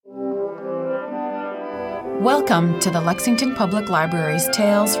Welcome to the Lexington Public Library's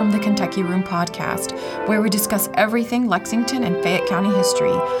Tales from the Kentucky Room podcast, where we discuss everything Lexington and Fayette County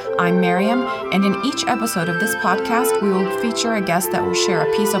history. I'm Miriam, and in each episode of this podcast, we will feature a guest that will share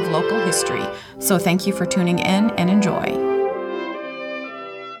a piece of local history. So thank you for tuning in and enjoy.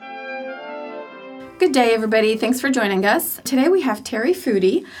 Good day, everybody. Thanks for joining us. Today we have Terry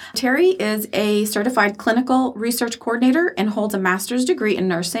Foodie. Terry is a certified clinical research coordinator and holds a master's degree in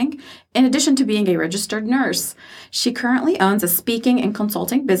nursing, in addition to being a registered nurse. She currently owns a speaking and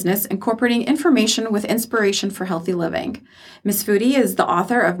consulting business incorporating information with inspiration for healthy living. Ms. Foodie is the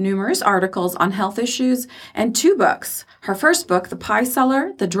author of numerous articles on health issues and 2 books. Her first book, The Pie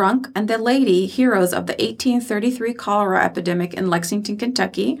Seller, The Drunk, and the Lady, Heroes of the 1833 Cholera Epidemic in Lexington,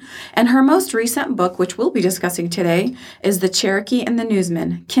 Kentucky, and her most recent book, which we'll be discussing today, is The Cherokee and the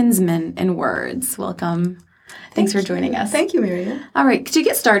Newsman, Kinsmen in Words. Welcome. Thanks for joining us. Thank you, Miriam. All right, to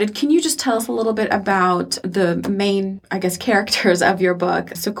get started, can you just tell us a little bit about the main, characters of your book,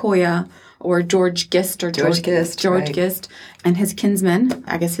 Sequoyah, or George Gist, or George Gist, right. Gist, and his kinsman,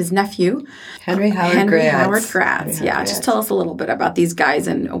 his nephew, Henry Howard Gratz. Yeah, just tell us a little bit about these guys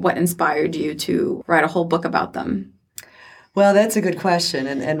and what inspired you to write a whole book about them. Well, that's a good question,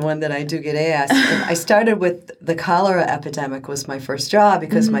 and one that I do get asked. I started with the cholera epidemic was my first job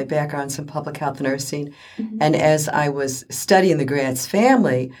because my background's in public health nursing. And as I was studying the Gratz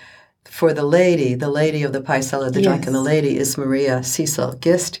family, for the lady of the Pie Seller, the Drunk, and the Lady is Maria Cecil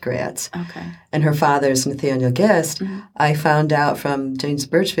Gist Gratz. Okay. And her father is Nathaniel Gist. I found out from James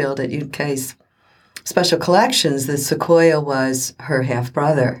Birchfield at UK's Special Collections that Sequoyah was her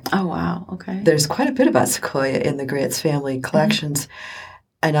half-brother. Oh, wow. Okay. There's quite a bit about Sequoyah in the Gratz family collections.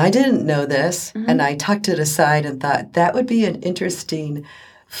 And I didn't know this, and I tucked it aside and thought that would be an interesting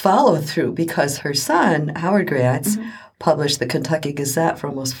follow-through because her son, Howard Gratz, published the Kentucky Gazette for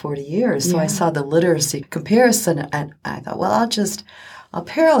almost 40 years. So I saw the literacy comparison, and I thought, well, I'll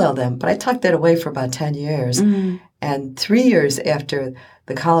parallel them. But I tucked that away for about 10 years. And 3 years after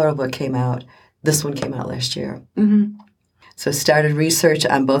the cholera book came out, this one came out last year. So started research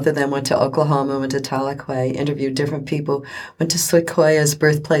on both of them, went to Oklahoma, went to Tahlequah, interviewed different people, went to Sequoyah's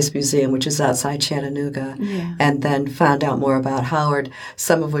Birthplace Museum, which is outside Chattanooga, and then found out more about Howard,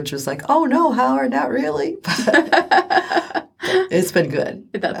 some of which was like, oh, no, Howard, not really. It's been good.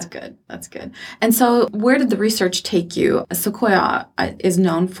 That's good. That's good. And so where did the research take you? Sequoyah is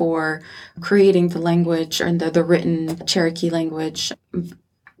known for creating the language and the written Cherokee language.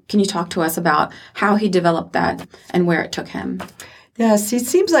 Can you talk to us about how he developed that and where it took him? Yes, it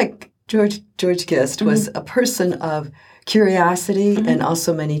seems like George Gist was a person of curiosity and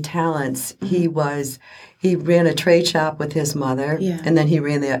also many talents. He ran a trade shop with his mother, and then he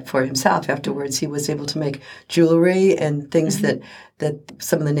ran that for himself. Afterwards, he was able to make jewelry and things that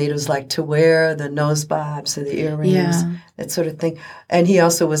some of the natives liked to wear, the nose bobs and the earrings, that sort of thing. And he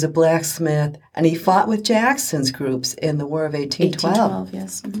also was a blacksmith, and he fought with Jackson's groups in the War of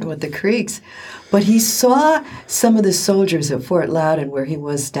 1812 with the Creeks. But he saw some of the soldiers at Fort Loudon, where he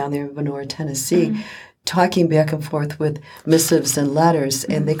was down there in Vonore, Tennessee, talking back and forth with missives and letters,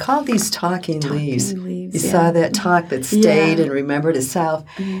 and they called these talking leaves. You saw that talk that stayed and remembered itself.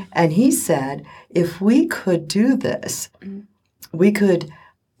 And he said, if we could do this, we could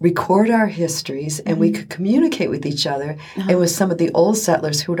record our histories and we could communicate with each other and with some of the old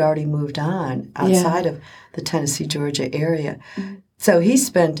settlers who had already moved on outside of the Tennessee, Georgia area. So he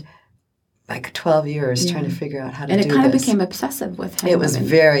spent like 12 years trying to figure out how to do this. And it kind of became obsessive with him. It was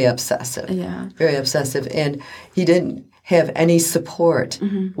very obsessive. Very obsessive. And he didn't have any support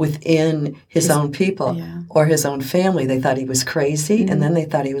within his own people or his own family. They thought he was crazy, and then they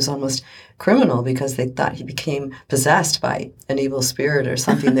thought he was almost criminal because they thought he became possessed by an evil spirit or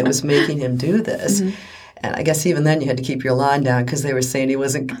something that was making him do this. And I guess even then you had to keep your lawn down because they were saying he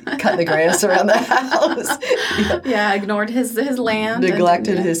wasn't cutting the grass around the house. Ignored his land.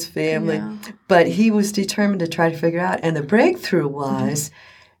 Neglected his family. But he was determined to try to figure out. And the breakthrough was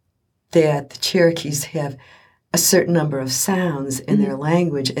that the Cherokees have a certain number of sounds in their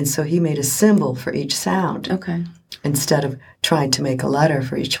language. And so he made a symbol for each sound. Okay. Instead of trying to make a letter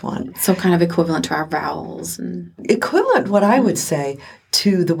for each one. So kind of equivalent to our vowels. Equivalent, what I would say,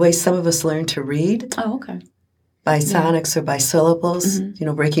 to the way some of us learn to read. Oh, okay. By sonics or by syllables,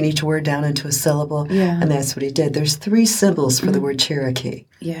 breaking each word down into a syllable. And that's what he did. There's 3 symbols for the word Cherokee.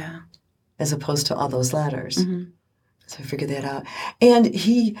 As opposed to all those letters. So I figured that out. And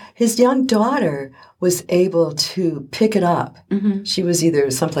his young daughter was able to pick it up. She was either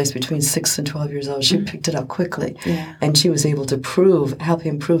someplace between 6 and 12 years old. She picked it up quickly. And she was able to help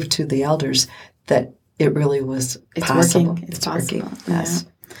him prove to the elders that it really was possible. It's possible. Yes.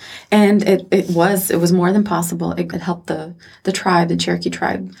 And it was more than possible. It helped the Cherokee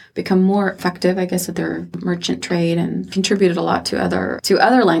tribe, become more effective, I guess, at their merchant trade, and contributed a lot to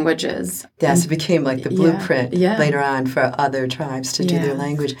other languages. Yes, it became like the blueprint later on for other tribes to do their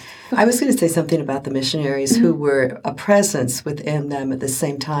language. I was going to say something about the missionaries who were a presence within them at the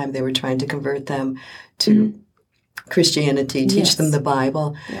same time they were trying to convert them to Christianity, teach them the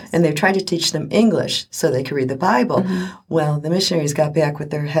Bible, and they tried to teach them English so they could read the Bible. Well, the missionaries got back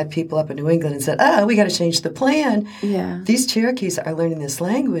with their head people up in New England and said, we got to change the plan. Yeah. These Cherokees are learning this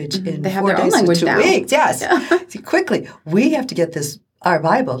language in 4 days to 2 weeks. Yes. Quickly, we have to get our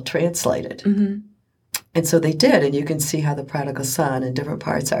Bible translated. And so they did, and you can see how the prodigal son and different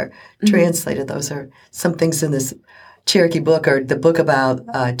parts are translated. Those are some things in this Cherokee book, or the book about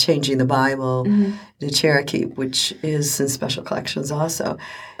changing the Bible to Cherokee, which is in special collections also.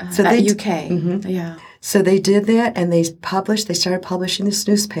 So at UK. Yeah. So they did that, and they started publishing this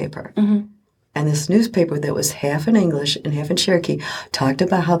newspaper. And this newspaper that was half in English and half in Cherokee talked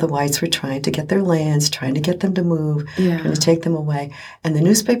about how the whites were trying to get their lands, trying to get them to move, trying to take them away. And the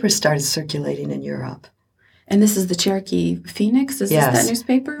newspaper started circulating in Europe. And this is the Cherokee Phoenix? Is this that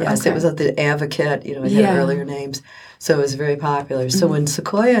newspaper? Yes, it was the Advocate. It had earlier names. So it was very popular. So when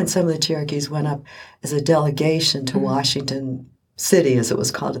Sequoyah and some of the Cherokees went up as a delegation to Washington City, as it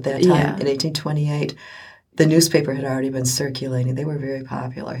was called at that time, in 1828, the newspaper had already been circulating. They were very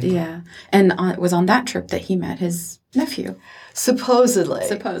popular. Yeah. And it was on that trip that he met his nephew. Supposedly.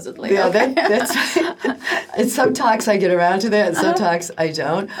 Yeah, okay. that's in some talks I get around to that, and some talks I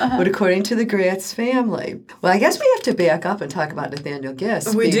don't. But according to the Gratz family, well, I guess we have to back up and talk about Nathaniel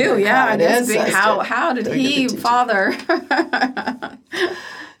Gist. We do, I guess. How did he father?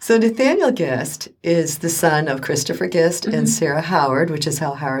 So Nathaniel Gist is the son of Christopher Gist and Sarah Howard, which is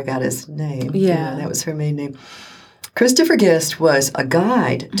how Howard got his name. Yeah. That was her main name. Christopher Gist was a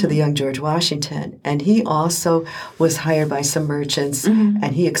guide to the young George Washington, and he also was hired by some merchants,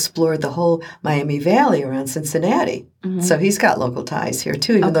 and he explored the whole Miami Valley around Cincinnati. So he's got local ties here,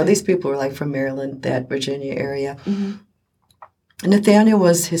 too, even though these people were like from Maryland, that Virginia area. Nathaniel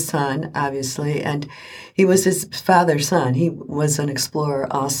was his son, obviously, and he was his father's son. He was an explorer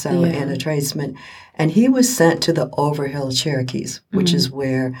also and a tradesman, and he was sent to the Overhill Cherokees, which is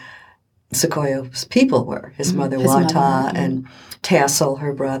where Sequoyah's people were. His mother, Wata, and Tassel,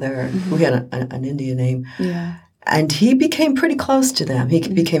 her brother, who had an Indian name. Yeah. And he became pretty close to them. He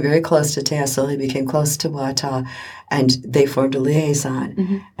became very close to Tassel. He became close to Wata, and they formed a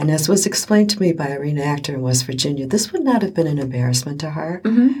liaison. And as was explained to me by a reenactor in West Virginia, this would not have been an embarrassment to her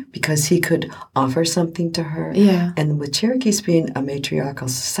because he could offer something to her. Yeah. And with Cherokees being a matriarchal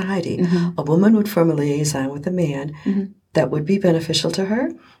society, a woman would form a liaison with a man that would be beneficial to her.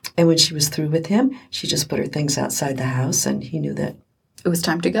 And when she was through with him, she just put her things outside the house, and he knew that it was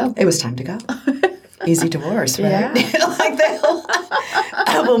time to go. It was time to go. Easy divorce, right? Yeah. Like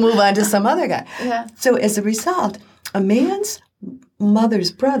that. We'll move on to some other guy. Yeah. So as a result, a man's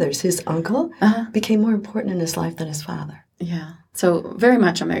mother's brothers, his uncle, became more important in his life than his father. Yeah. So very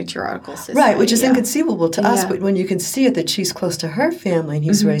much a matriarchal society. Right, which is inconceivable to us, but when you can see it that she's close to her family and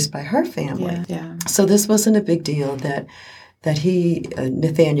he's raised by her family. Yeah. So this wasn't a big deal that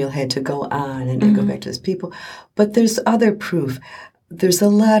Nathaniel had to go on and go back to his people. But there's other proof. There's a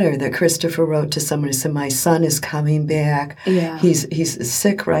letter that Christopher wrote to someone who said, my son is coming back. Yeah. He's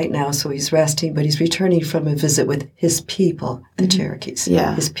sick right now, so he's resting, but he's returning from a visit with his people, the Cherokees.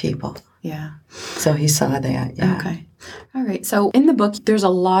 Yeah. His people. Yeah. So he saw that, Okay. All right. So in the book, there's a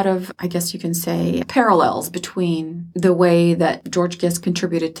lot of, I guess you can say, parallels between the way that George Gist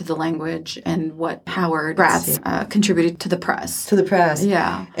contributed to the language and what Howard Gratz contributed to the press. To the press.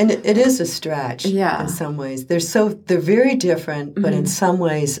 Yeah. And it is a stretch in some ways. They're very different, but in some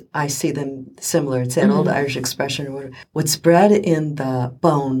ways I see them similar. It's that old Irish expression, what's bred in the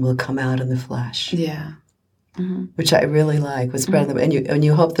bone will come out in the flesh. Yeah. Which I really like. What's bred in the and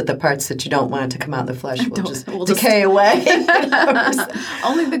you hope that the parts that you don't want to come out in the flesh will just decay away.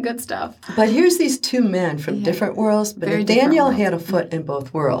 Only the good stuff. But here's these two men from different worlds, but Nathaniel had a foot in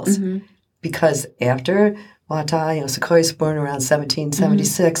both worlds. Because after Wata, Sequoyah's born around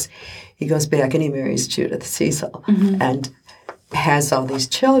 1776, he goes back and he marries Judith Cecil and has all these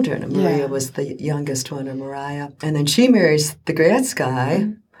children. And Maria was the youngest one, or Mariah. And then she marries the Gratz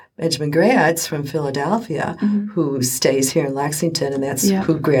guy, Benjamin Gratz from Philadelphia, who stays here in Lexington, and that's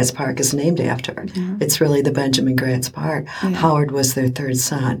who Gratz Park is named after. Yeah. It's really the Benjamin Gratz Park. Yeah. Howard was their third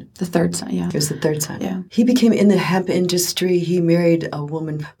son. The third son, yeah. He was the third son. Yeah. He became in the hemp industry. He married a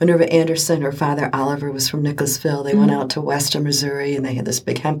woman, Minerva Anderson. Her father, Oliver, was from Nicholasville. They went out to western Missouri, and they had this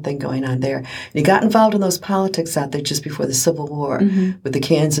big hemp thing going on there. And he got involved in those politics out there just before the Civil War with the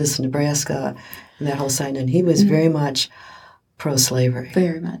Kansas, Nebraska, and that whole side. And he was very much pro-slavery.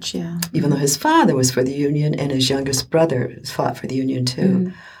 Very much, yeah. Even though his father was for the Union and his youngest brother fought for the Union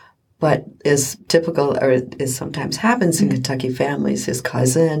too. But as typical, or as sometimes happens in Kentucky families, his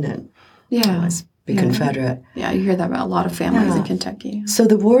cousin was a Confederate. Yeah, you hear that about a lot of families in Kentucky. So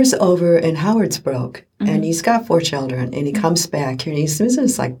the war's over and Howard's broke. And he's got 4 children. And he comes back here and he's in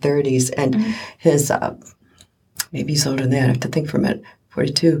his like 30s. And his, maybe he's older than that, I have to think for a minute,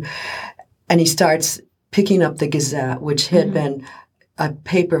 42. And he starts picking up the Gazette, which had been a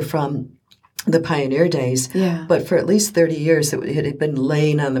paper from the pioneer days. Yeah. But for at least 30 years, it had been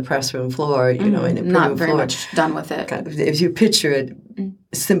laying on the press room floor, you know, in a not very much done with it. If you picture it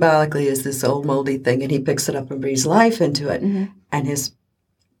symbolically as this old moldy thing, and he picks it up and breathes life into it. And his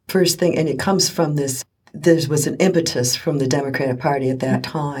first thing, and it comes from this, there was an impetus from the Democratic Party at that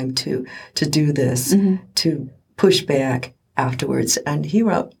time to do this, to push back afterwards. And he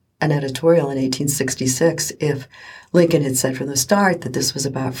wrote an editorial in 1866, if Lincoln had said from the start that this was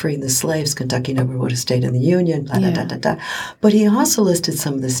about freeing the slaves, Kentucky never would have stayed in the Union, blah, blah, blah, blah, blah. But he also listed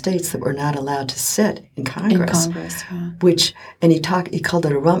some of the states that were not allowed to sit in Congress. Which, and he called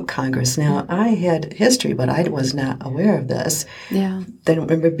it a rump Congress. Now, I had history, but I was not aware of this. Yeah. I don't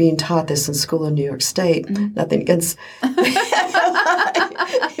remember being taught this in school in New York State. Nothing against...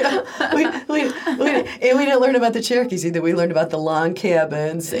 we didn't learn about the Cherokees either. We learned about the log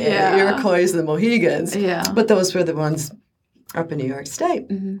cabins and the Iroquois and the Mohegans. Yeah. But those were the ones up in New York State.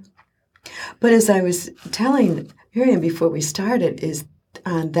 But as I was telling Miriam before we started, is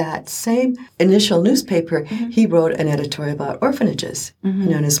on that same initial newspaper, he wrote an editorial about orphanages. You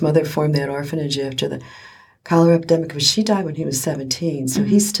know, and his mother formed that orphanage after the cholera epidemic, but she died when he was 17. So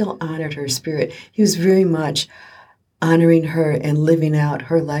he still honored her spirit. He was very much honoring her and living out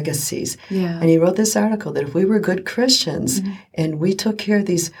her legacies. Yeah. And he wrote this article that if we were good Christians and we took care of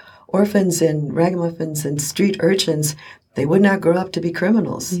these orphans and ragamuffins and street urchins, they would not grow up to be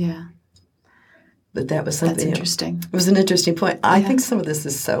criminals. Yeah. But that was something. That's interesting. It was an interesting point. I think some of this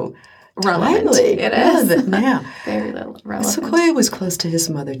is so relevant. Timely. It is. Relevant now. Very relevant. Sequoyah was close to his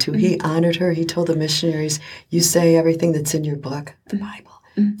mother, too. He honored her. He told the missionaries, you say everything that's in your book, the Bible,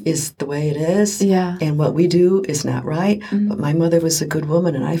 is the way it is. Yeah. And what we do is not right. But my mother was a good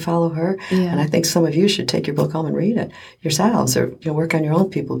woman, and I follow her. Yeah. And I think some of you should take your book home and read it yourselves, or work on your own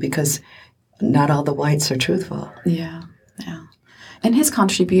people, because not all the whites are truthful. Yeah. Yeah. And his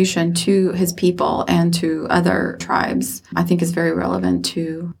contribution to his people and to other tribes, I think, is very relevant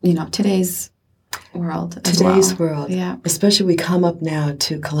to, today's world as Today's world. Yeah. Especially we come up now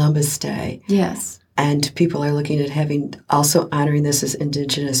to Columbus Day. Yes. And people are looking at also honoring this as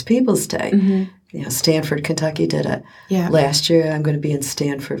Indigenous Peoples Day. Stanford, Kentucky did it. Yeah. Last year, I'm going to be in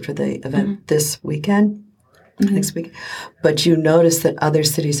Stanford for the event this weekend. Next week. But you notice that other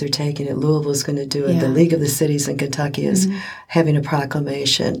cities are taking it. Louisville's going to do it. Yeah. The League of the Cities in Kentucky is having a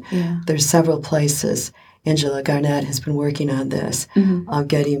proclamation. Yeah. There's several places. Angela Garnett has been working on this, of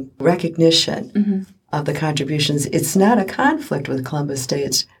getting recognition of the contributions. It's not a conflict with Columbus Day.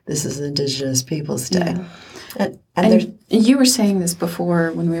 This is Indigenous Peoples Day. Yeah. And you were saying this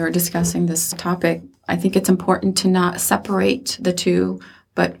before when we were discussing this topic. I think it's important to not separate the two,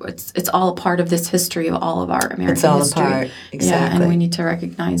 but it's all a part of this history of all of our American history. It's all a part, exactly. Yeah, and we need to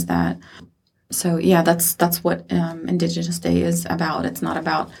recognize that. So, that's what Indigenous Day is about. It's not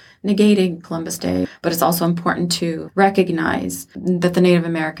about negating Columbus Day, but it's also important to recognize that the Native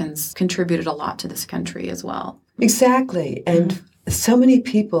Americans contributed a lot to this country as well. Exactly. And so many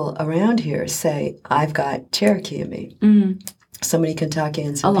people around here say, I've got Cherokee in me. So many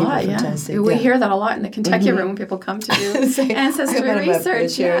Kentuckians and people from Tennessee. We hear that a lot in the Kentucky room when people come to do ancestry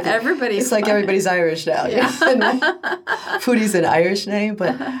research. Yeah, everybody's It's like everybody's Irish now. Yeah. Foodie's an Irish name,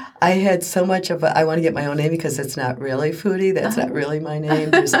 but I had so much of I want to get my own name because it's not really Foodie. That's not really my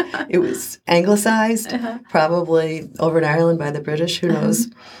name. It was anglicized, probably over in Ireland by the British. Who knows?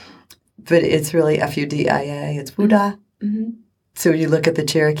 But it's really Fudia. It's Fuda. So when you look at the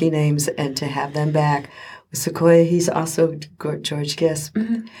Cherokee names and to have them back, Sequoyah, he's also George Gist.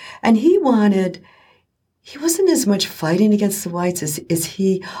 And he wanted he wasn't as much fighting against the whites as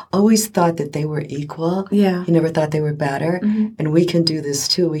he always thought that they were equal. Yeah. He never thought they were better. And we can do this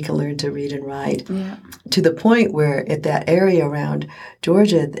too. We can learn to read and write. Yeah. To the point where at that area around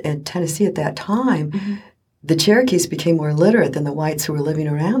Georgia and Tennessee at that time, the Cherokees became more literate than the whites who were living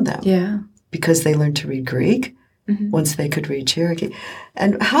around them. Yeah. Because they learned to read Greek once they could read Cherokee.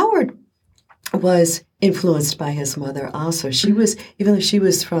 And Howard was influenced by his mother also. She was, even though she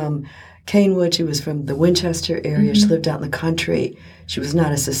was from Canewood, she was from the Winchester area. She lived out in the country. She was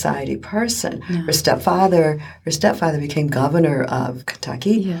not a society person. No. Her stepfather became governor of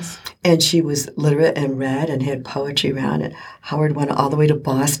Kentucky. Yes. And she was literate and read and had poetry around it. Howard went all the way to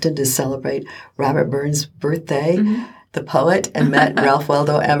Boston to celebrate Robert Burns' birthday, the poet, and met Ralph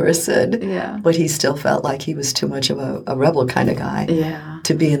Waldo Emerson. Yeah. But he still felt like he was too much of a rebel kind of guy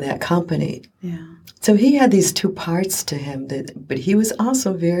to be in that company. Yeah. So he had these two parts to him, but he was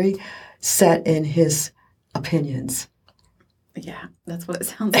also very set in his opinions. Yeah, that's what it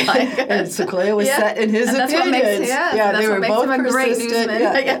sounds like. And Sequoyah was set in his opinions. What makes, they were both him a great newsman,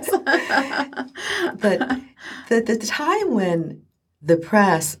 I guess. But the time when the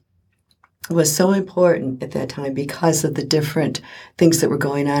press was so important at that time because of the different things that were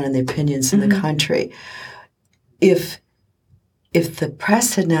going on in the opinions in the country, if the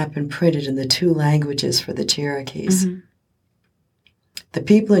press had not been printed in the two languages for the Cherokees, the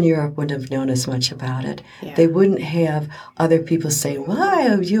people in Europe wouldn't have known as much about it. Yeah. They wouldn't have other people saying,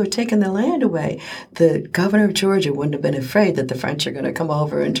 why, you are taking the land away. The governor of Georgia wouldn't have been afraid that the French are going to come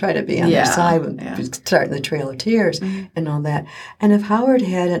over and try to be on their side and starting the Trail of Tears and all that. And if Howard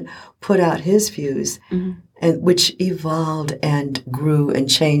hadn't put out his views, and which evolved and grew and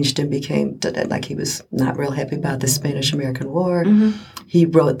changed and became, like he was not real happy about the Spanish-American War. He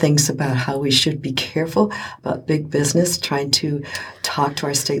wrote things about how we should be careful about big business trying to talk to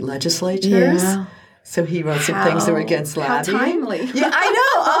our state legislatures. Yeah. So he wrote some things that were against lobbying. How timely. Yeah, I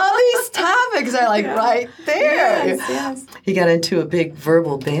know. All these topics are like right there. Yes. He got into a big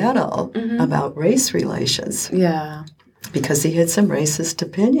verbal battle about race relations. Yeah. Because he had some racist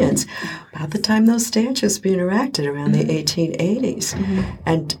opinions about the time those statues being erected around the 1880s.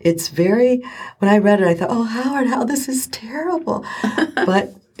 And it's very, when I read it, I thought, oh, Howard, this is terrible.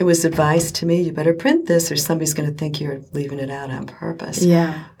 But it was advised to me, you better print this or somebody's going to think you're leaving it out on purpose.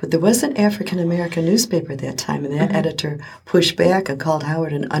 Yeah. But there was an African-American newspaper at that time, and that editor pushed back and called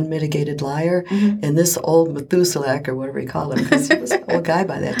Howard an unmitigated liar. And this old Methuselah, or whatever he called him, because he was an old guy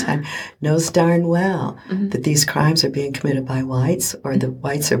by that time, knows darn well that these crimes are being committed by whites, or the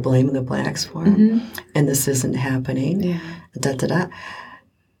whites are blaming the blacks for them, and this isn't happening. Yeah. Da-da-da.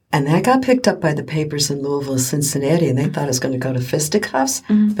 And that got picked up by the papers in Louisville, Cincinnati, and they thought it was going to go to fisticuffs.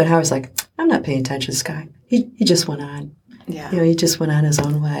 But Howard's like, I'm not paying attention to this guy. He just went on. Yeah. He just went on his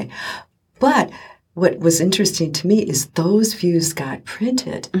own way. But what was interesting to me is those views got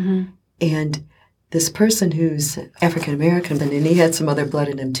printed. And this person who's African-American, and he had some other blood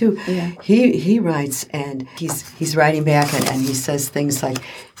in him too, he writes, and he's writing back, and he says things like,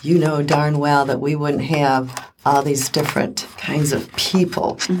 you know darn well that we wouldn't have all these different kinds of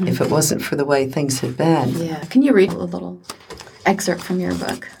people if it wasn't for the way things had been. Yeah. Can you read a little excerpt from your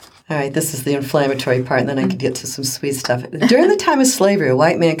book? All right, this is the inflammatory part, and then I can get to some sweet stuff. During the time of slavery, a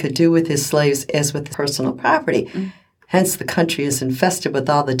white man could do with his slaves as with personal property. Hence, the country is infested with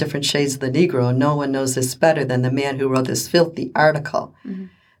all the different shades of the Negro, and no one knows this better than the man who wrote this filthy article.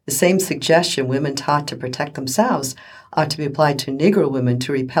 The same suggestion women taught to protect themselves ought to be applied to Negro women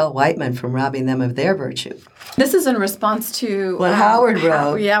to repel white men from robbing them of their virtue. This is in response to what Howard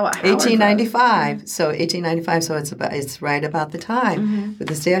wrote. What Howard 1895. Wrote. So 1895. So it's right about the time with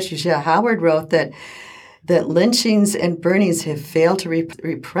the statutes. Yeah, Howard wrote that lynchings and burnings have failed to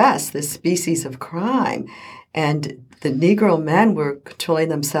repress this species of crime, and the Negro men were controlling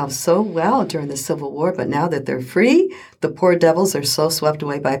themselves so well during the Civil War, but now that they're free, the poor devils are so swept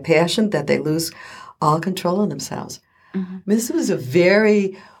away by passion that they lose all control of themselves. I mean, this was a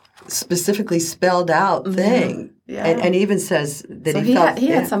very specifically spelled out thing. Yeah. And even says that so he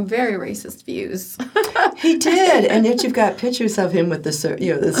had some very racist views. He did, and yet you've got pictures of him with the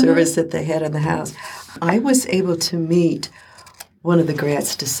service that they had in the house. I was able to meet one of the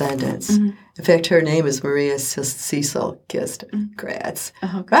Gratz descendants. In fact, her name is Maria Cecil Gist Gratz.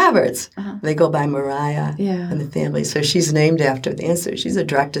 Roberts. They go by Mariah in the family. So she's named after the answer. She's a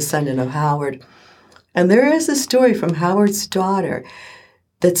direct descendant of Howard. And there is a story from Howard's daughter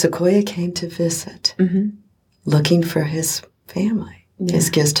that Sequoyah came to visit, looking for his family, his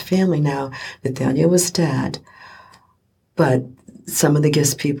Gist family. Now, Nathaniel was dead, but some of the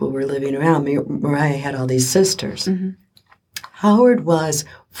Gist people were living around. Mariah had all these sisters. Howard was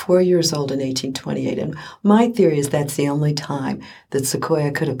 4 years old in 1828. And my theory is that's the only time that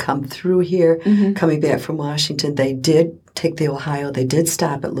Sequoyah could have come through here, coming back from Washington. They did take the Ohio. They did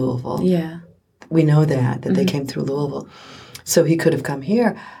stop at Louisville. Yeah. We know that they came through Louisville. So he could have come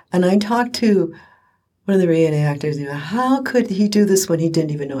here. And I talked to one of the reenactors, how could he do this when he didn't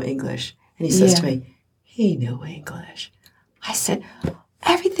even know English? And he says to me, he knew English. I said,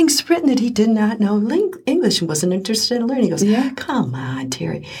 everything's written that he did not know English and wasn't interested in learning. He goes, come on,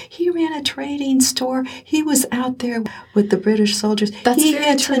 Terry. He ran a trading store. He was out there with the British soldiers. He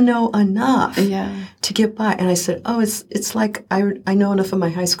had to know enough to get by. And I said, it's like I know enough of my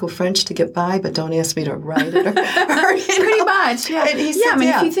high school French to get by, but don't ask me to write it. Pretty much, yeah. And he said,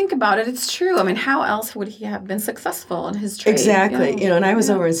 if you think about it, it's true. I mean, how else would he have been successful in his trade? Exactly. And I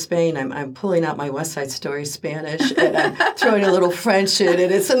was over in Spain. I'm pulling out my West Side Story Spanish, and I'm throwing a little French in,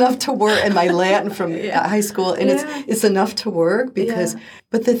 and it's enough to work, and my Latin from high school, and it's enough to work because,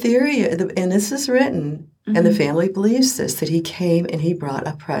 but the theory, and this is written, and the family believes this, that he came and he brought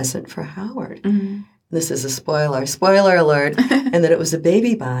a present for Howard. This is a spoiler alert, and that it was a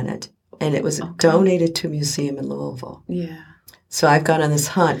baby bonnet, and it was donated to a museum in Louisville. Yeah. So I've gone on this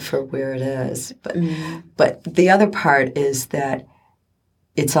hunt for where it is. But the other part is that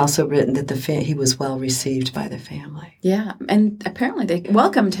it's also written that he was well received by the family. Yeah, and apparently they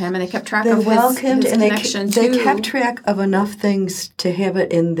welcomed him and they kept track of his connection too. They kept track of enough things to have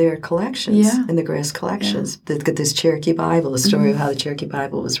it in their collections, in the Grass collections. They've got this Cherokee Bible, a story of how the Cherokee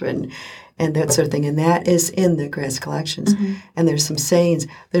Bible was written, and that sort of thing. And that is in the Grass collections. And there's some sayings.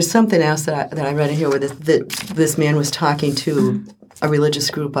 There's something else that I read in here where this man was talking to a religious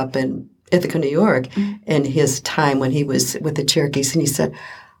group up in Ithaca, New York, in his time when he was with the Cherokees, and he said,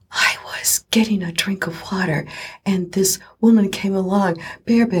 I was getting a drink of water, and this woman came along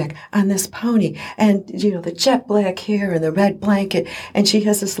bareback on this pony, and, the jet black hair and the red blanket, and she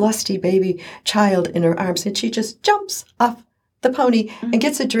has this lusty baby child in her arms, and she just jumps off the pony and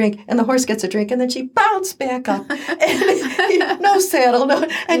gets a drink, and the horse gets a drink, and then she bounces back up, and no saddle,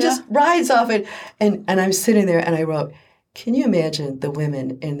 just rides off it. And I'm sitting there, and I wrote, can you imagine the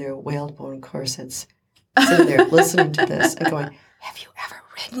women in their whalebone corsets sitting there listening to this and going, have you ever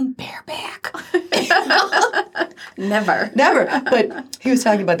ridden bareback? Never. But he was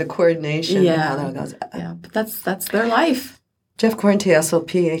talking about the coordination and how that all goes. Yeah, but that's their life. Jeff Corntassel,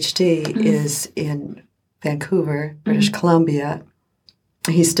 Ph.D., is in Vancouver, British Columbia.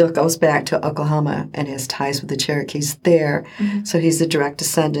 He still goes back to Oklahoma and has ties with the Cherokees there. So he's a direct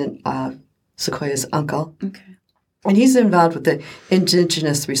descendant of Sequoyah's uncle. Okay. And he's involved with the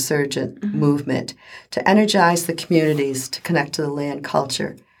indigenous resurgent movement to energize the communities to connect to the land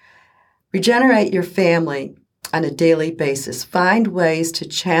culture. Regenerate your family on a daily basis. Find ways to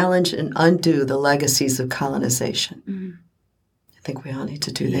challenge and undo the legacies of colonization. I think we all need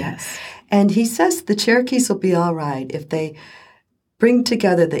to do that. And he says the Cherokees will be all right if they bring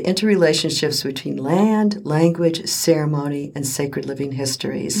together the interrelationships between land, language, ceremony, and sacred living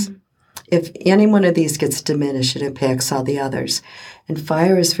histories. If any one of these gets diminished, it impacts all the others. And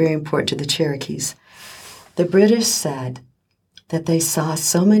fire is very important to the Cherokees. The British said that they saw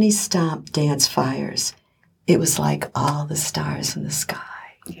so many stomp dance fires, it was like all the stars in the sky.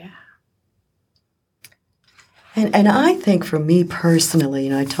 Yeah. And I think for me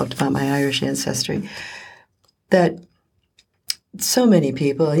personally, I talked about my Irish ancestry, that so many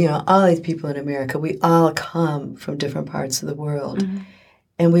people, all these people in America, we all come from different parts of the world.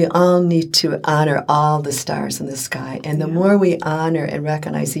 And we all need to honor all the stars in the sky. And the more we honor and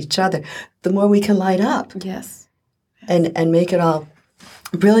recognize each other, the more we can light up. Yes. And make it all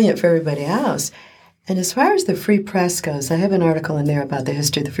brilliant for everybody else. And as far as the free press goes, I have an article in there about the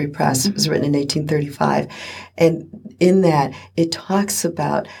history of the free press. It was written in 1835. And in that, it talks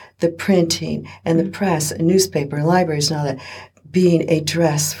about the printing and the press and newspaper and libraries and all that being a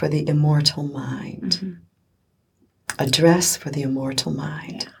dress for the immortal mind. A dress for the immortal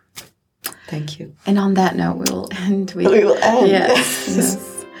mind. Yeah. Thank you. And on that note, we will end. We will end.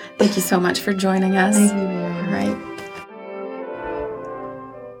 Yes. Thank you so much for joining us. Thank you, Mary. All right.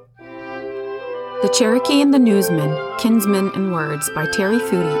 The Cherokee and the Newsman, Kinsmen and Words by Terry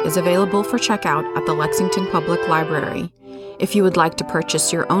Foodie is available for checkout at the Lexington Public Library. If you would like to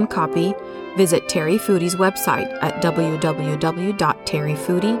purchase your own copy, visit Terry Foodie's website at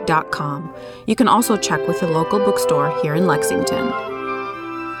www.terryfoodie.com. You can also check with a local bookstore here in Lexington.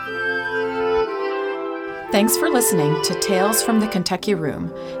 Thanks for listening to Tales from the Kentucky Room,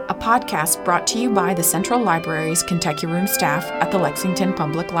 a podcast brought to you by the Central Library's Kentucky Room staff at the Lexington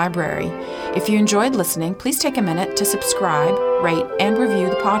Public Library. If you enjoyed listening, please take a minute to subscribe, rate, and review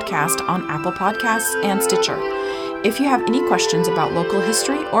the podcast on Apple Podcasts and Stitcher. If you have any questions about local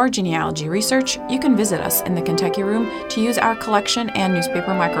history or genealogy research, you can visit us in the Kentucky Room to use our collection and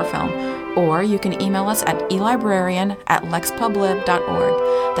newspaper microfilm, or you can email us at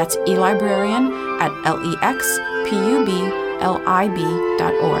elibrarian@lexpublib.org. That's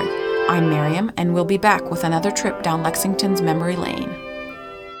elibrarian@lexpublib.org. I'm Miriam, and we'll be back with another trip down Lexington's memory lane.